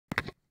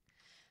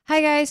Hi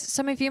guys,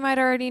 some of you might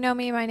already know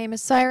me. My name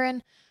is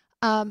Siren.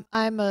 I'm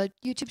a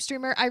YouTube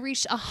streamer. I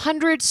reached a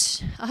hundred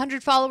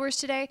followers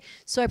today,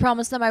 so I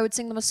promised them I would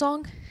sing them a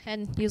song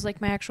and use like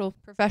my actual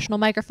professional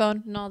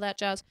microphone and all that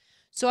jazz.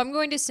 So I'm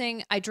going to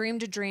sing "I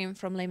Dreamed a Dream"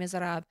 from Les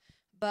Miserables.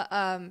 But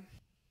I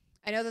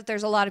know that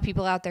there's a lot of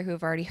people out there who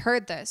have already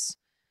heard this,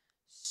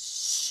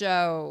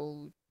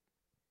 so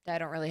I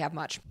don't really have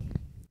much.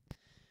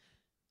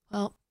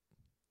 Well,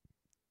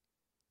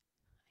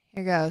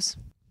 here goes.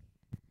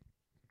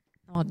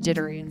 All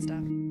jittery and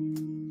stuff.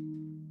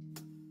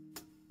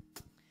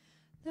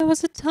 There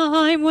was a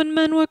time when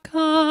men were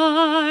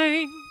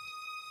kind,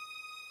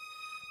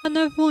 and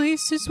their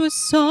voices were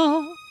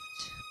soft,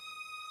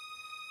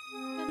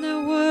 and their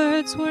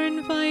words were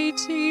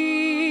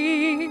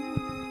inviting.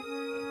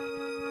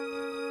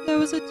 There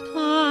was a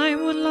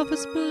time when love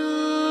was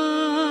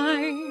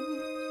blind,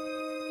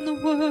 and the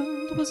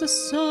world was a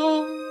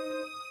song,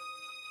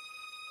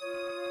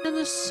 and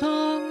the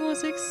song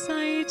was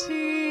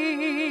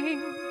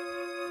exciting.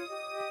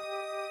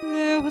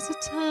 There was a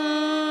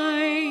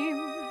time.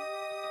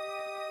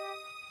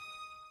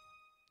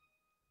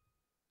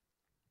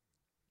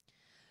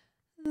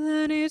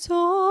 Then it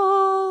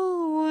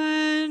all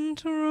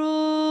went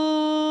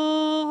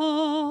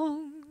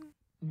wrong.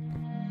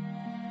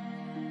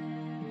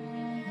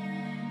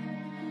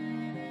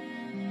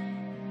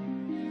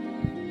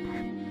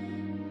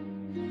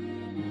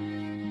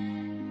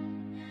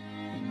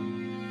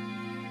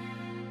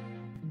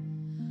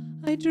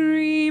 I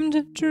dreamed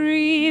a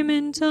dream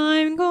in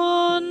time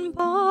gone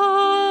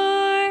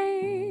by,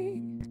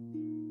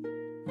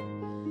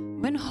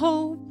 when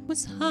hope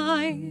was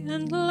high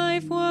and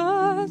life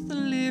worth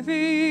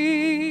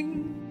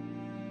living.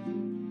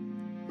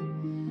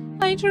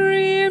 I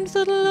dreamed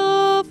that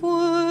love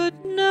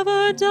would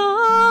never die.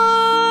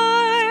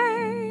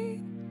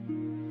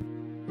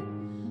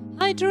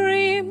 I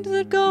dreamed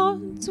that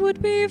gods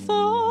would be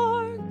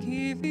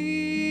forgiving.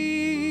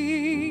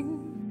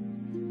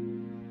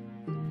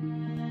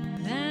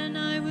 Then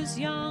I was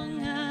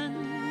young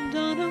and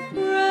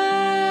unafraid,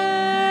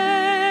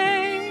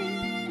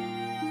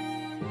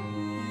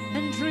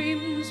 and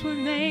dreams were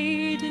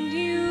made and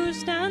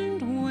used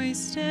and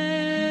wasted.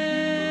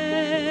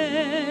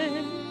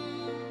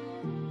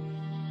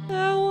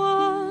 There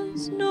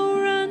was no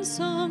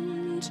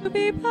ransom to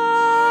be paid,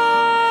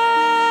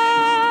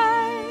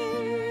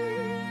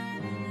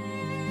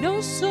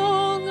 no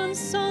song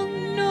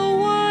unsung, no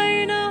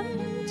wine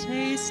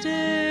untasted.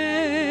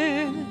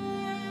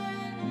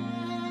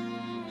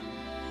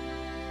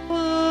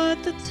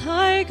 But the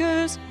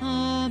tigers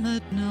hum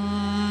at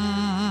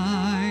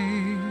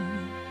night,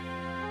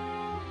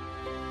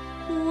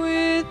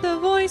 with their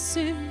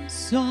voices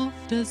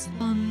soft as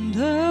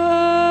thunder,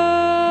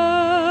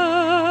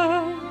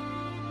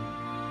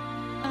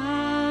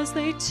 as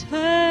they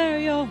tear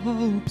your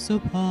hopes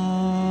apart,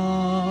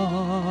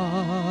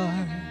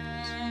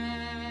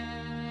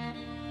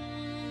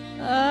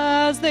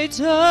 as they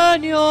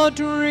turn your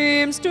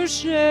dreams to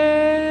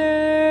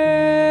shame.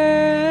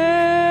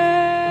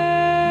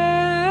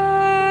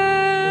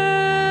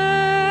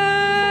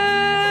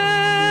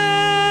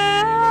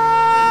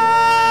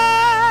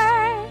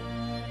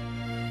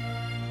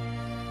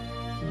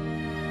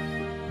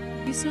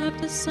 He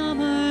slept a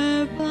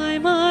summer by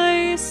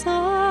my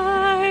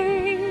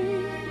side.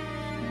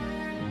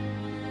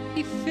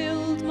 He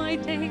filled my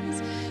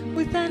days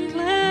with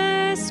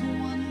endless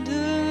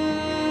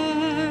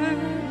wonder.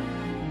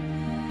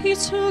 He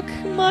took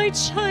my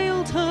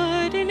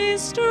childhood in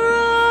his stride,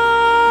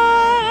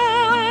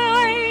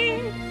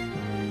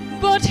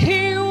 but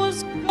he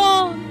was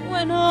gone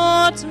when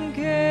autumn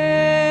came.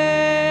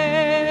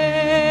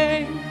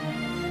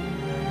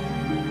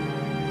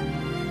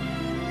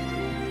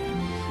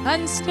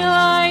 And still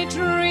I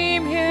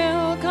dream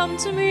he'll come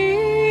to me,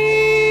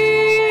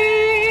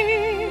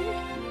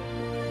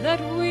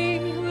 that we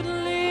would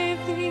live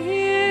the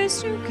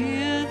years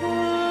together.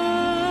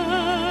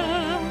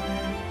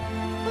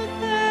 But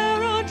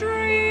there are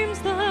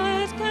dreams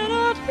that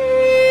cannot be,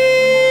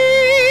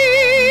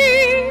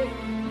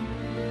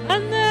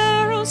 and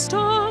there are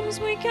storms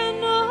we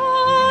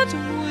cannot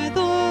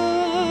weather.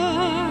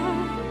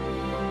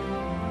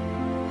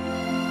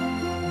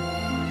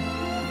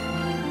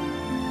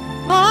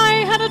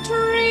 I had a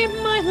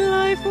dream my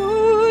life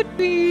would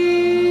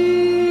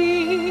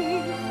be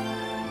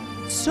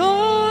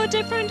so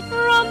different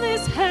from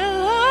this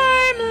hell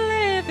I'm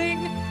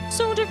living,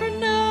 so different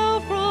now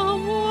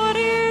from what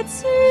it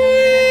seems.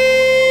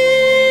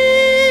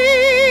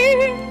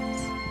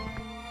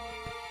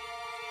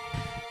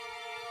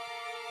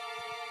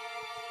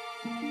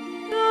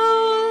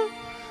 Now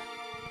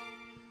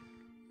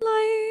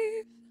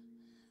life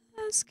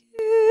has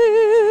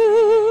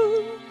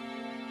killed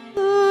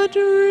the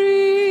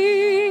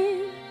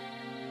dream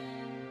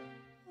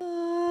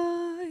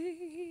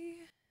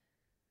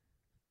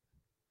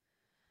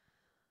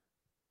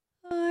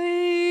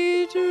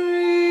I dreamed.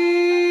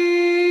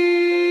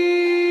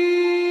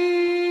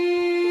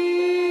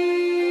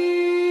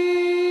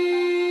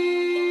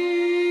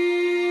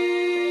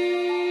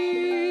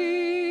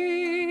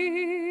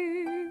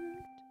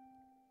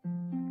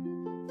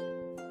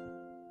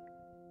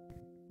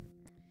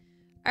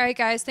 All right,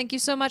 guys. Thank you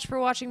so much for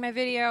watching my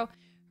video.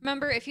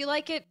 Remember, if you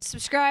like it,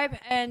 subscribe.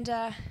 And,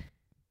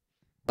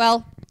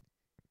 well,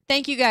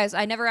 thank you guys.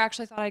 I never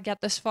actually thought I'd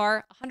get this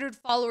far. 100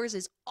 followers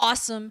is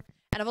awesome.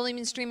 And I've only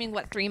been streaming,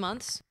 what, 3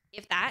 months?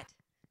 If that.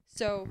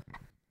 So,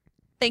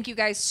 thank you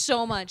guys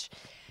so much.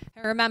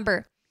 And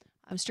remember,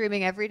 I'm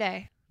streaming every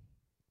day.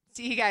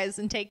 See you guys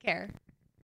and take care.